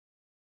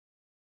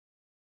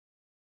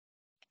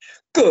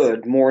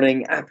Good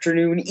morning,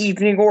 afternoon,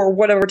 evening, or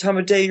whatever time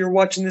of day you're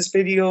watching this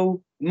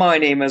video. My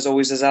name, as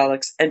always, is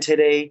Alex, and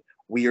today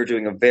we are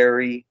doing a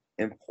very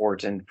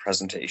important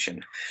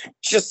presentation.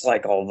 Just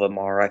like all of them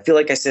are. I feel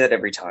like I say that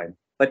every time.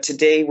 But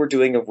today we're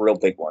doing a real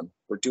big one.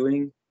 We're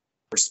doing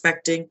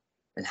respecting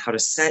and how to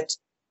set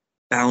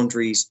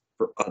boundaries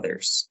for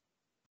others,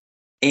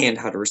 and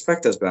how to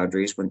respect those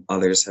boundaries when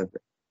others have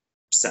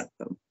set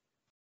them.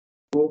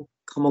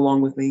 Come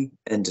along with me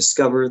and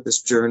discover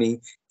this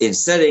journey in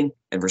setting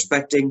and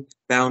respecting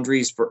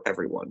boundaries for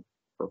everyone.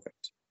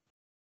 Perfect.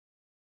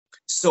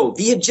 So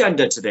the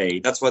agenda today,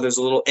 that's why there's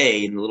a little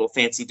A in the little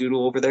fancy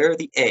doodle over there,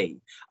 the A,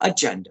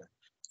 agenda.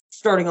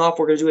 Starting off,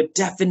 we're going to do a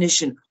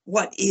definition.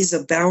 What is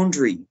a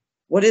boundary?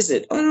 What is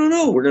it? I don't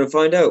know. We're going to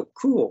find out.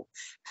 Cool.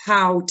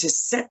 How to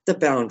set the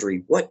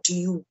boundary. What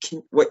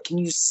can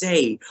you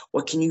say?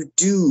 What can you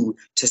do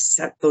to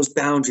set those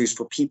boundaries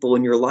for people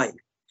in your life?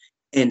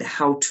 And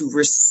how to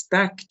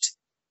respect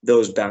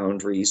those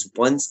boundaries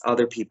once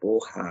other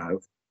people have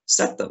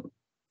set them.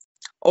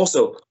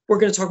 Also, we're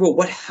going to talk about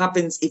what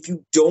happens if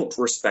you don't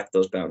respect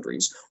those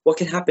boundaries. What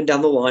can happen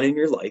down the line in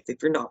your life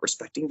if you're not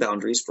respecting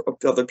boundaries for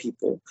other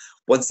people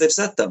once they've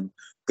set them.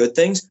 Good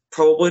things?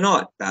 Probably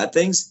not. Bad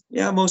things?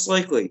 Yeah, most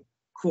likely.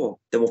 Cool.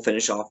 Then we'll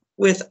finish off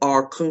with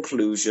our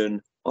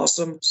conclusion.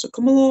 Awesome. So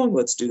come along.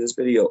 Let's do this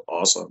video.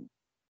 Awesome.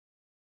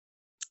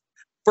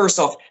 First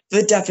off,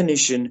 the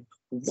definition.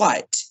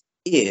 What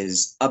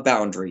is a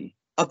boundary?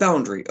 A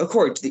boundary,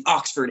 according to the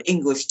Oxford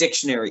English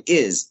Dictionary,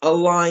 is a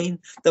line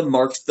that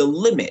marks the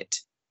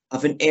limit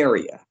of an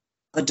area,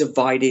 a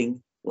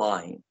dividing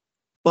line.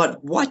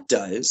 But what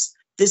does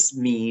this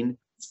mean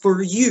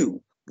for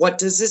you? What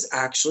does this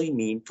actually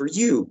mean for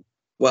you?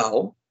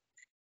 Well,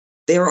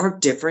 there are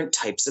different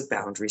types of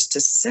boundaries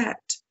to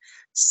set.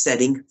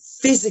 Setting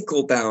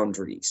physical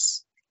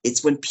boundaries.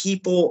 It's when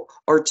people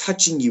are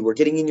touching you or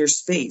getting in your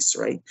space,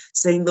 right?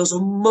 Setting those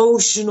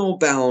emotional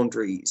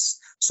boundaries.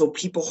 So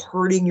people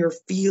hurting your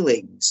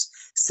feelings.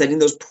 Setting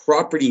those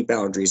property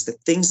boundaries, the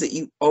things that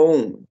you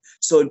own.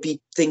 So it'd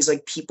be things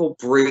like people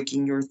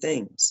breaking your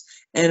things.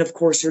 And of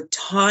course, your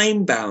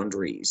time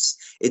boundaries.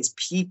 It's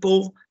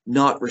people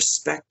not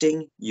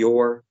respecting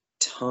your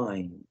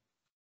time.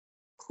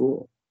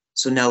 Cool.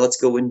 So now let's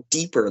go in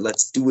deeper.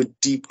 Let's do a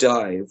deep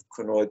dive,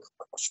 kind of like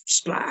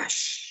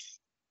splash,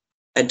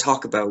 and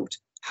talk about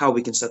how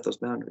we can set those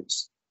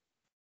boundaries.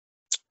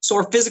 So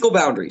our physical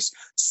boundaries.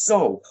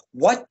 So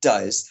what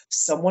does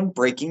someone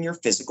breaking your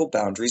physical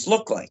boundaries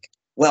look like?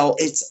 Well,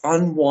 it's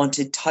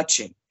unwanted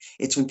touching.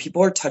 It's when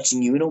people are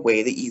touching you in a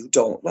way that you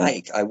don't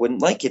like. I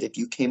wouldn't like it if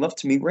you came up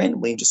to me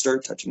randomly and just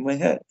started touching my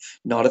head.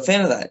 Not a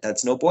fan of that.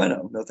 That's no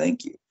bueno. No,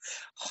 thank you.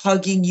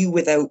 Hugging you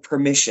without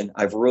permission.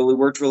 I've really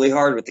worked really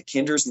hard with the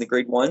kinders and the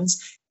grade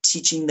ones,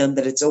 teaching them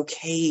that it's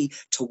okay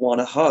to want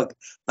to hug,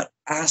 but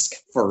ask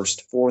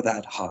first for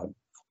that hug.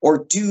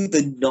 Or do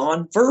the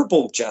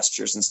nonverbal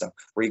gestures and stuff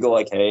where you go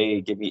like, hey,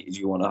 do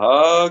you want a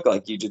hug?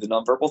 Like you do the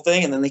nonverbal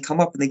thing and then they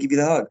come up and they give you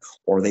the hug,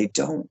 or they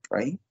don't,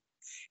 right?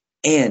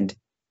 And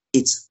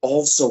it's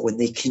also when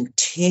they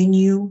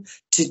continue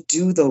to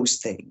do those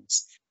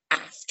things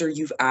after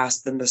you've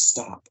asked them to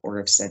stop or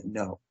have said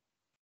no.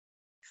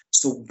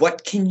 So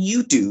what can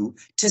you do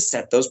to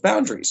set those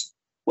boundaries?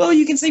 Well,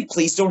 you can say,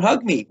 please don't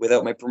hug me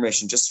without my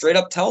permission. Just straight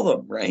up tell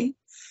them, right?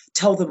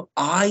 Tell them,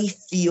 I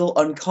feel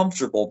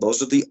uncomfortable.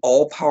 Those are the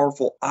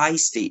all-powerful I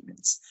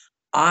statements.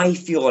 I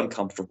feel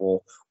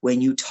uncomfortable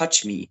when you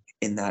touch me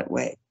in that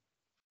way.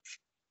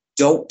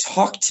 Don't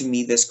talk to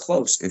me this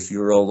close. If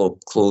you're all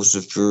up close,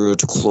 if you're a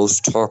close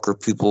talker,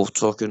 people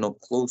talking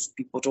up close,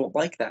 people don't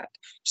like that.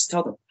 Just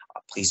tell them,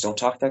 please don't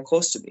talk that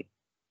close to me.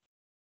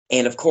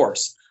 And of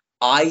course,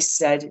 I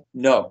said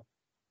no,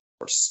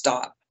 or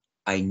stop.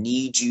 I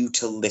need you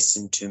to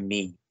listen to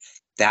me.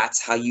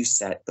 That's how you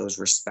set those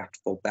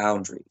respectful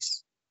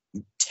boundaries.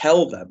 You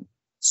tell them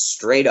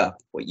straight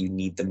up what you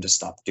need them to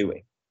stop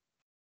doing.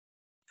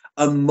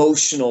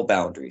 Emotional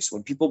boundaries.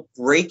 When people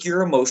break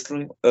your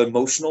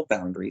emotional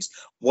boundaries,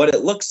 what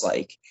it looks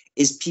like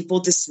is people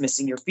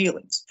dismissing your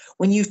feelings.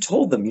 When you've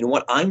told them, you know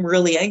what, I'm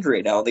really angry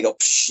right now, they go,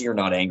 you're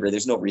not angry.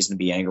 There's no reason to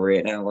be angry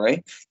right now,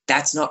 right?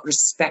 That's not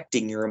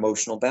respecting your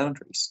emotional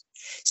boundaries.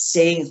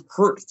 Saying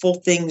hurtful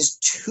things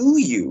to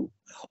you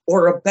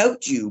or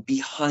about you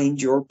behind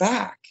your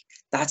back.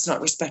 That's not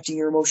respecting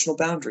your emotional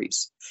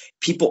boundaries.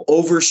 People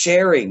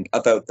oversharing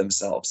about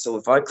themselves. So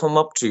if I come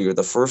up to you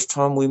the first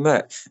time we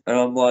met and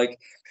I'm like,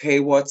 hey,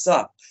 what's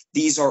up?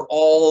 These are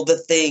all the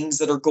things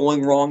that are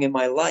going wrong in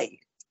my life.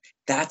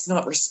 That's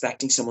not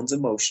respecting someone's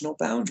emotional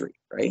boundary,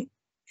 right?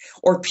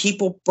 Or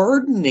people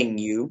burdening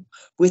you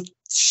with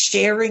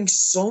sharing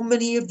so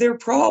many of their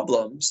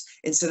problems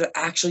instead of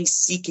actually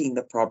seeking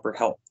the proper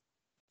help.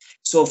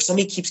 So if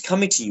somebody keeps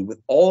coming to you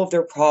with all of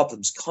their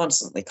problems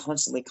constantly,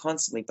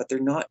 but they're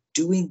not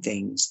doing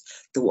things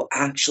that will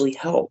actually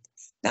help,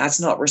 that's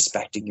not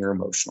respecting your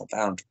emotional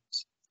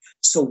boundaries.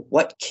 So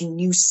what can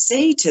you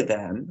say to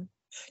them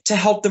to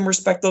help them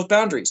respect those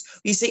boundaries?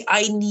 You say,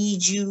 I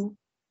need you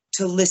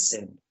to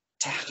listen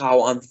to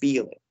how I'm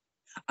feeling.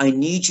 I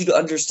need you to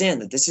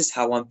understand that this is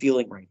how I'm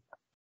feeling right now.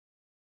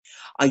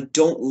 I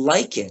don't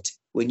like it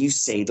when you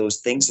say those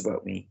things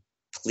about me.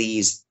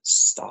 Please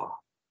stop.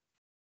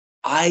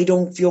 I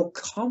don't feel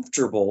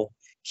comfortable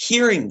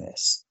hearing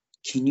this.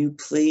 Can you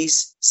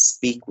please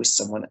speak with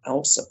someone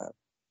else about it?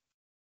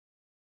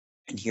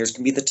 And here's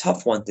going to be the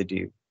tough one to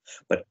do.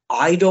 But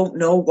I don't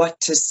know what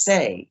to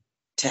say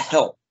to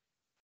help.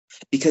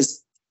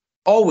 Because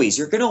always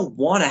you're going to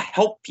want to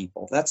help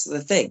people. That's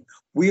the thing.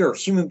 We are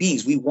human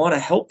beings. We want to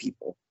help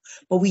people.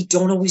 But we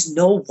don't always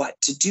know what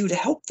to do to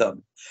help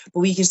them. But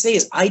what you can say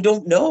is, I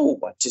don't know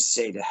what to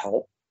say to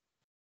help.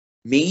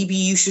 Maybe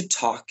you should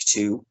talk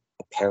to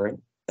a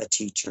parent, a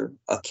teacher,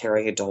 a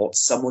caring adult,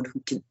 someone who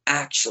can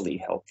actually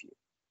help you.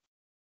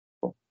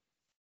 Cool.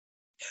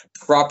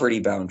 Property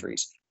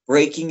boundaries.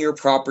 Breaking your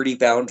property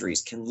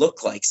boundaries can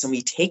look like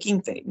somebody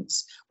taking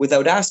things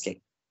without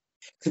asking.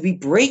 Could be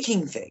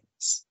breaking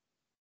things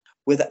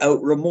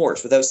without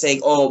remorse, without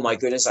saying, oh my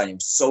goodness, I am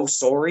so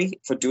sorry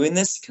for doing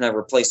this. Can I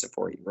replace it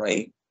for you,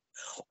 right?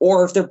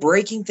 Or if they're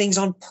breaking things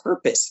on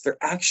purpose, if they're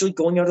actually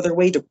going out of their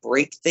way to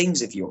break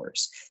things of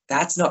yours,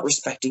 that's not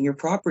respecting your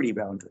property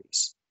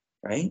boundaries,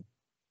 right?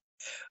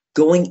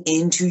 Going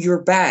into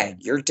your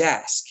bag, your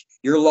desk,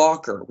 your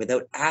locker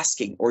without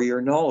asking or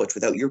your knowledge,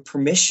 without your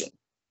permission,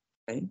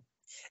 right?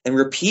 And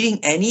repeating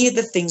any of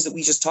the things that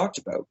we just talked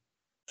about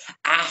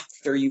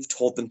after you've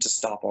told them to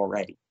stop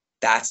already.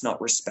 That's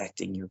not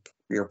respecting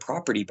your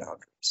property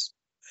boundaries.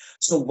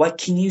 So what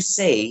can you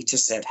say to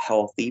set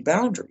healthy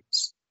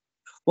boundaries?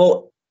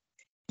 Well,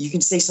 you can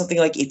say something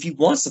like, if you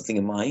want something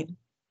in mind,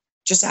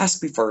 just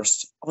ask me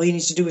first. All you need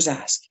to do is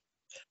ask.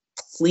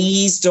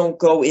 Please don't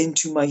go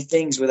into my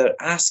things without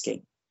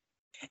asking.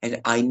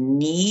 And I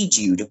need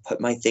you to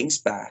put my things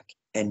back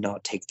and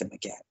not take them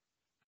again.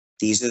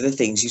 These are the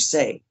things you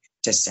say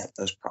to set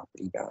those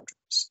property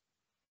boundaries.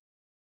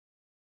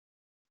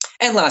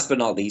 And last but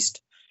not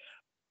least,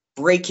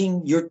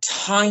 breaking your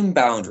time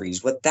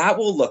boundaries. What that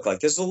will look like.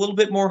 This is a little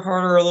bit more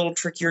harder, a little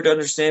trickier to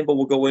understand, but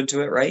we'll go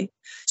into it, right?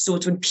 So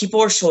it's when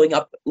people are showing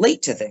up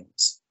late to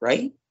things,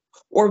 right?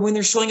 Or when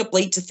they're showing up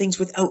late to things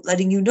without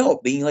letting you know,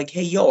 being like,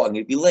 hey, yo, I'm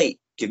going to be late.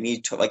 Give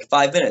me like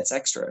 5 minutes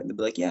extra. And they'll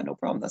be like, yeah, no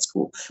problem. That's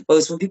cool. But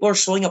it's when people are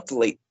showing up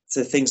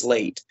to things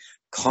late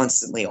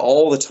constantly,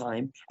 all the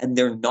time, and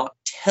they're not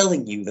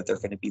telling you that they're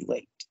going to be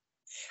late.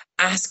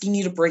 Asking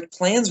you to break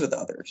plans with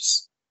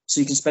others so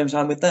you can spend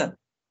time with them.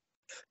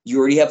 You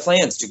already have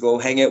plans to go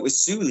hang out with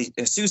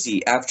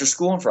Susie after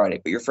school on Friday,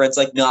 but your friend's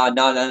like,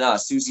 nah,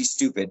 Susie's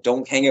stupid.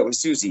 Don't hang out with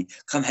Susie.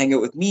 Come hang out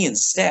with me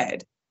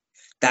instead.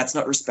 That's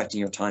not respecting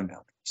your time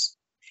boundaries.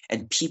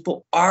 And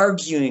people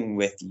arguing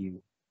with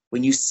you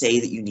when you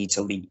say that you need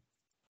to leave.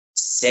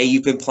 Say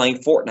you've been playing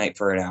Fortnite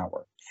for an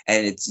hour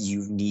and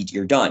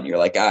you're done. You're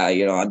like,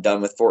 I'm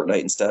done with Fortnite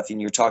and stuff. And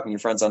you're talking to your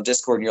friends on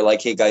Discord and you're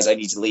like, hey guys, I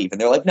need to leave. And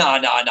they're like, nah,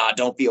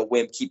 don't be a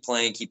wimp. Keep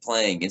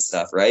playing and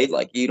stuff, right?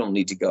 Like, you don't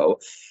need to go,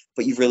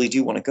 but you really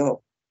do want to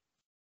go.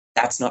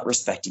 That's not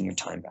respecting your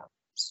time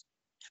boundaries.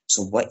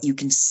 So what you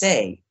can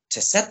say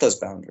to set those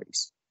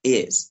boundaries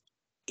is,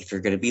 if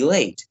you're going to be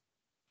late,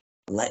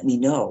 let me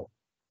know.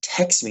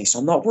 Text me so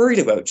I'm not worried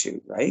about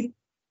you, right?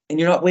 And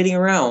you're not waiting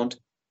around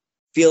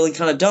feeling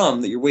kind of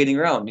dumb that you're waiting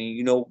around. And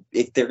you know,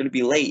 if they're going to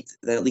be late,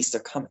 then at least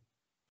they're coming.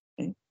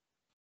 Okay?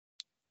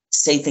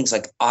 Say things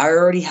like, I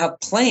already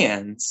have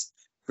plans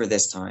for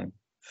this time,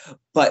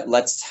 but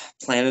let's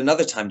plan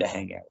another time to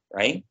hang out,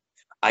 right?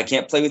 I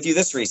can't play with you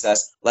this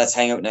recess. Let's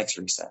hang out next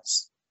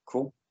recess.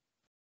 Cool.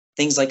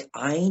 Things like,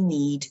 I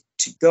need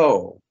to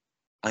go.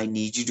 I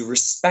need you to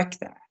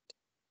respect that.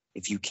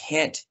 If you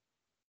can't,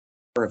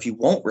 or if you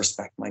won't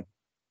respect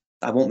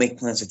I won't make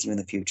plans with you in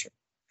the future.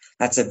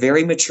 That's a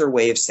very mature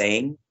way of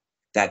saying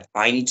that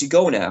I need to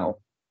go now.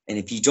 And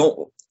if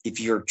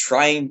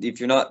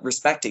you're not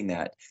respecting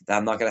that, then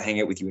I'm not going to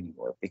hang out with you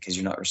anymore because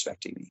you're not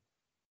respecting me.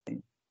 Okay?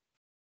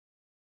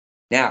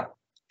 Now,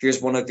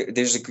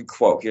 there's a good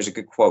quote. Here's a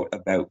good quote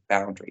about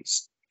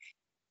boundaries.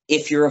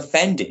 If you're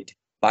offended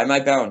by my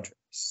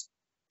boundaries,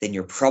 then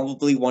you're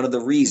probably one of the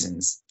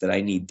reasons that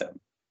I need them.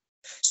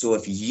 So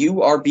if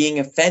you are being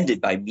offended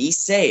by me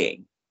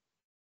saying,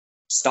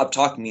 stop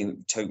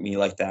talking to me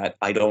like that,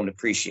 I don't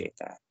appreciate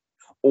that.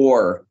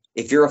 Or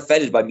if you're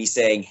offended by me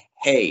saying,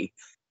 hey,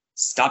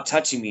 stop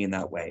touching me in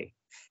that way,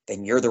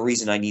 then you're the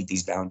reason I need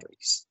these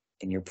boundaries.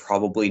 And you're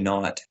probably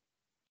not a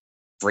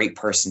great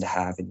person to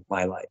have in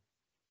my life.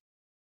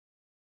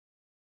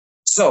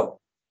 So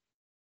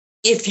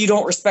if you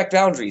don't respect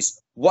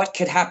boundaries, what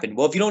could happen?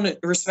 Well, if you don't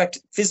respect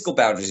physical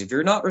boundaries, if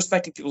you're not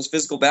respecting people's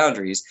physical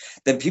boundaries,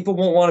 then people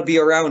won't want to be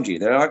around you.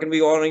 They're not going to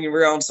be wanting to be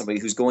around somebody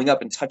who's going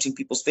up and touching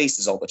people's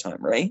faces all the time,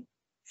 right?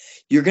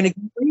 You're going to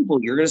get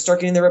labeled. You're going to start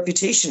getting the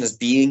reputation as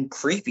being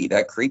creepy,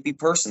 that creepy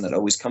person that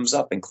always comes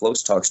up and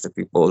close talks to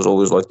people is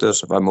always like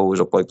this. If I'm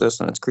always up like this,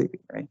 then it's creepy,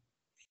 right?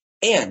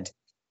 And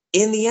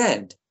in the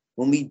end,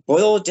 when we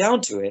boil it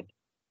down to it,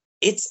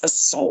 it's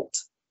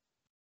assault.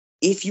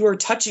 If you are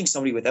touching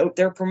somebody without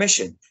their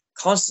permission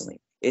constantly,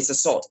 it's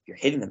assault. If you're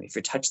hitting them, if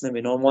you're touching them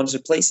in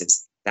unwanted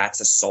places, that's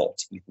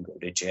assault. You can go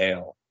to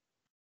jail.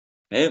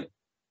 Okay?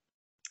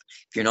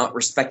 If you're not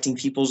respecting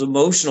people's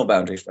emotional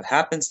boundaries, what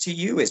happens to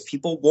you is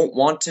people won't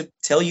want to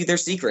tell you their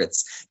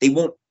secrets. They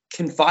won't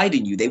confide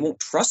in you. They won't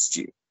trust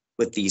you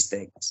with these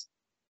things.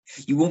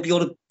 You won't be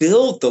able to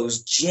build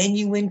those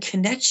genuine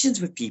connections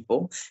with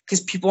people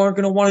because people aren't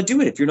going to want to do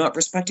it if you're not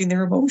respecting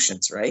their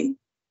emotions, right?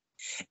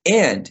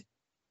 And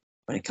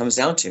when it comes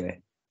down to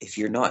it, if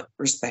you're not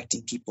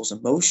respecting people's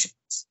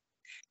emotions,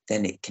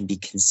 then it can be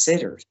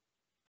considered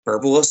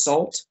verbal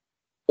assault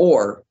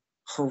or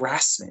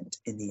harassment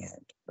in the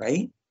end,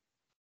 right?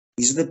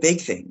 These are the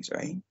big things,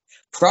 right?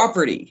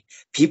 Property.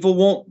 People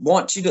won't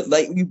want you to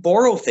let you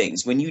borrow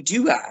things when you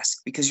do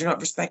ask because you're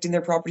not respecting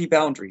their property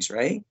boundaries,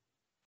 right?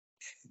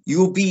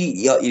 You'll be,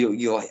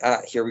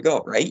 here we go,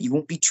 right? You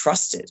won't be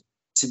trusted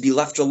to be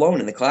left alone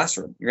in the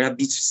classroom. You're going to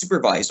be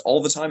supervised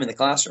all the time in the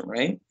classroom,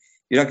 right?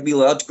 You're not going to be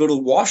allowed to go to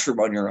the washroom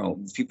on your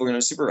own. People are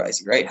going to supervise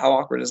you, right? How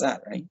awkward is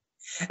that, right?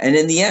 And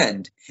in the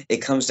end, it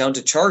comes down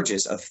to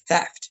charges of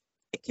theft.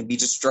 It can be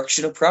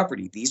destruction of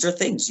property. These are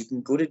things you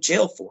can go to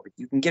jail for.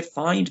 You can get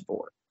fined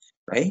for,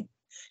 right?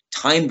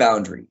 Time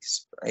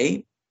boundaries,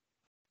 right?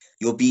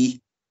 You'll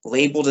be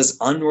labeled as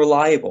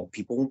unreliable.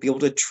 People won't be able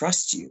to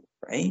trust you,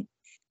 right?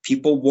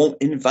 People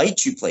won't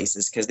invite you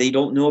places because they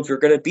don't know if you're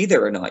going to be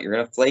there or not. You're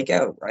going to flake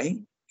out, right?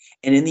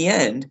 And in the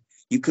end,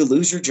 you could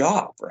lose your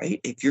job, right?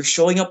 If you're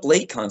showing up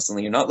late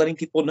constantly, you're not letting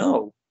people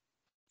know,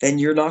 then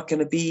you're not going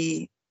to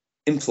be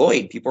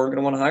employed. People aren't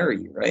going to want to hire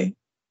you, right?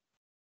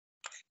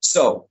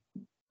 So,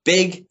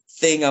 big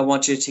thing I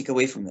want you to take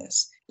away from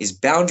this is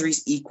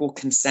boundaries equal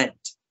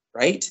consent,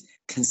 right?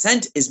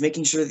 Consent is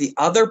making sure the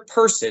other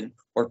person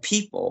or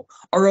people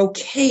are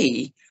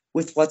okay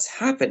with what's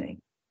happening.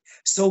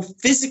 So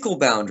physical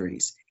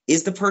boundaries,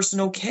 is the person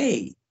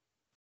okay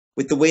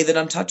with the way that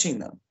I'm touching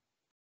them?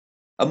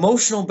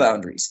 Emotional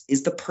boundaries,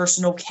 is the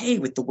person okay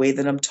with the way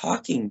that I'm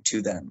talking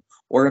to them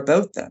or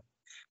about them?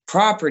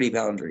 Property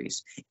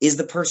boundaries, is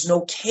the person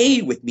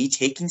okay with me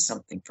taking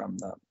something from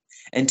them?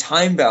 And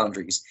time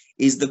boundaries,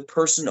 is the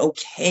person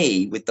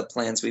okay with the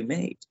plans we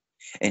made?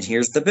 And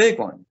here's the big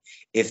one.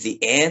 If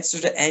the answer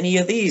to any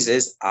of these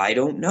is, I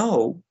don't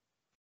know,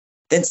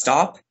 then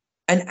stop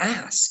and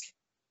ask.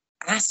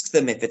 Ask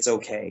them if it's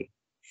okay.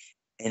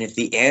 And if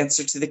the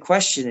answer to the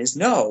question is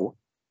no,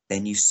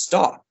 then you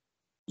stop.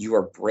 You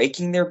are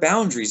breaking their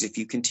boundaries if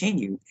you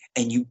continue,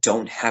 and you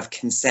don't have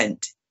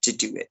consent to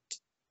do it.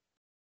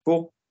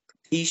 Cool?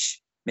 Capiche?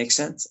 Makes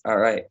sense? All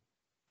right.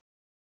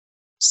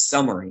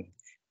 Summary.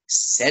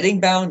 Setting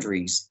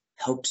boundaries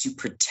helps you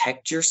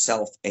protect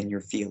yourself and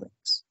your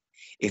feelings.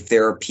 If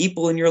there are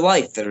people in your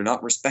life that are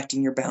not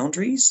respecting your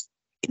boundaries,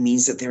 it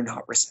means that they're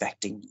not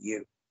respecting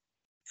you.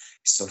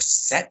 So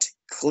set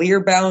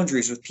clear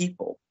boundaries with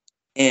people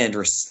and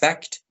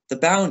respect the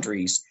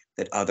boundaries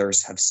that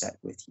others have set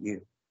with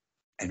you.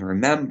 And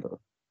remember,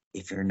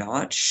 if you're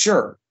not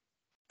sure,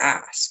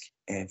 ask.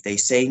 And if they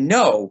say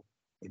no,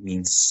 it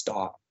means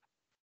stop.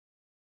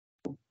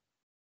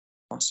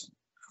 Awesome.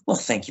 Well,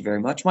 thank you very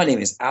much. My name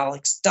is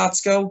Alex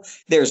Dotzko.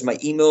 There's my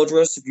email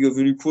address if you have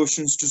any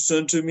questions to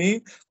send to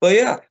me. But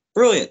yeah,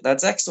 brilliant.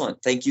 That's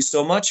excellent. Thank you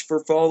so much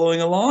for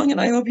following along, and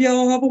I hope you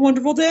all have a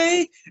wonderful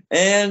day.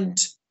 And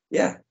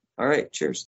yeah, all right, cheers.